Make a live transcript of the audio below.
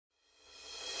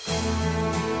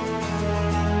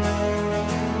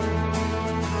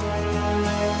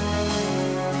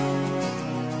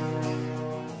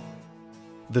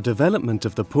The development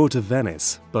of the Port of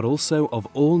Venice, but also of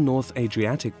all North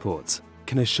Adriatic ports,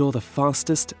 can assure the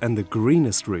fastest and the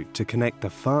greenest route to connect the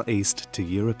Far East to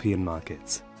European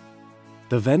markets.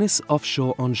 The Venice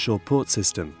offshore-onshore port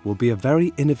system will be a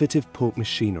very innovative port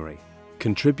machinery,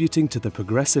 contributing to the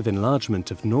progressive enlargement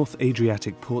of North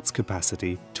Adriatic ports'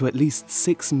 capacity to at least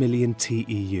 6 million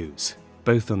TEUs,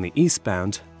 both on the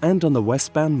eastbound and on the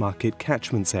westbound market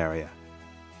catchments area.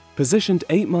 Positioned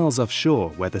 8 miles offshore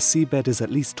where the seabed is at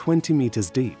least 20 meters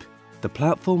deep, the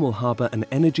platform will harbour an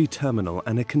energy terminal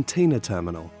and a container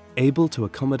terminal, able to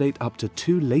accommodate up to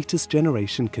 2 latest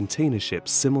generation container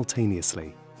ships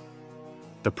simultaneously.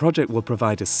 The project will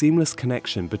provide a seamless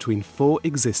connection between 4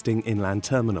 existing inland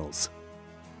terminals.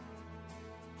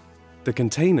 The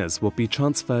containers will be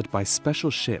transferred by special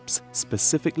ships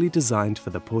specifically designed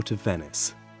for the Port of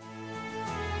Venice.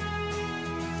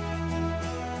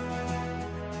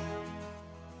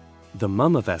 The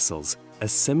Mama vessels are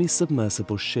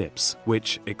semi-submersible ships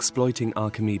which, exploiting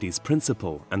Archimedes'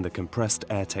 principle and the compressed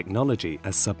air technology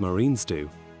as submarines do,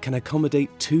 can accommodate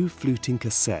 2 fluting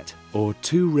cassette or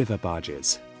 2 river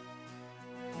barges.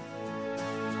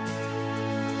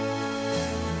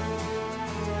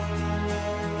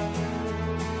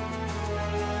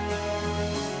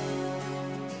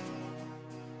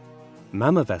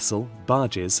 Mama vessel,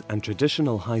 barges and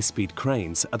traditional high-speed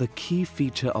cranes are the key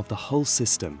feature of the whole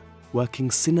system, working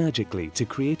synergically to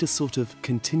create a sort of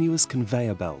continuous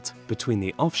conveyor belt between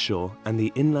the offshore and the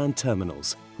inland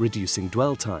terminals, reducing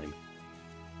dwell time.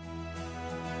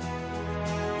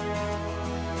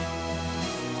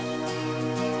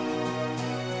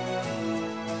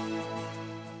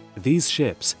 These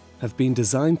ships have been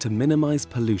designed to minimize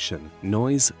pollution,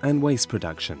 noise and waste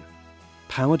production.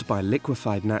 Powered by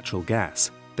liquefied natural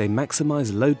gas, they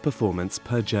maximize load performance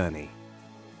per journey.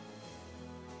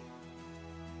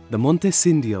 The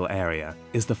Montecindio area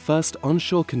is the first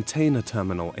onshore container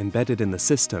terminal embedded in the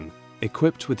system,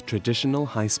 equipped with traditional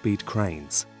high-speed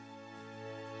cranes.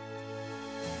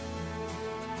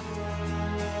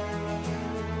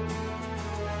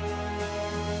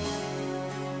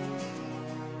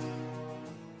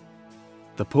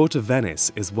 The Port of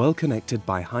Venice is well connected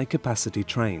by high-capacity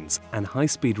trains and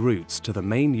high-speed routes to the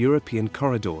main European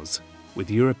corridors,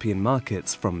 with European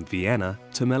markets from Vienna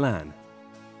to Milan.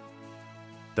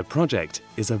 The project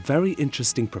is a very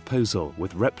interesting proposal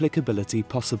with replicability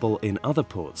possible in other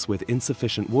ports with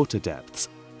insufficient water depths,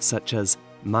 such as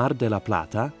Mar de la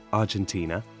Plata,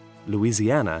 Argentina,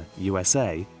 Louisiana,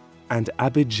 USA, and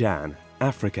Abidjan,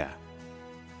 Africa.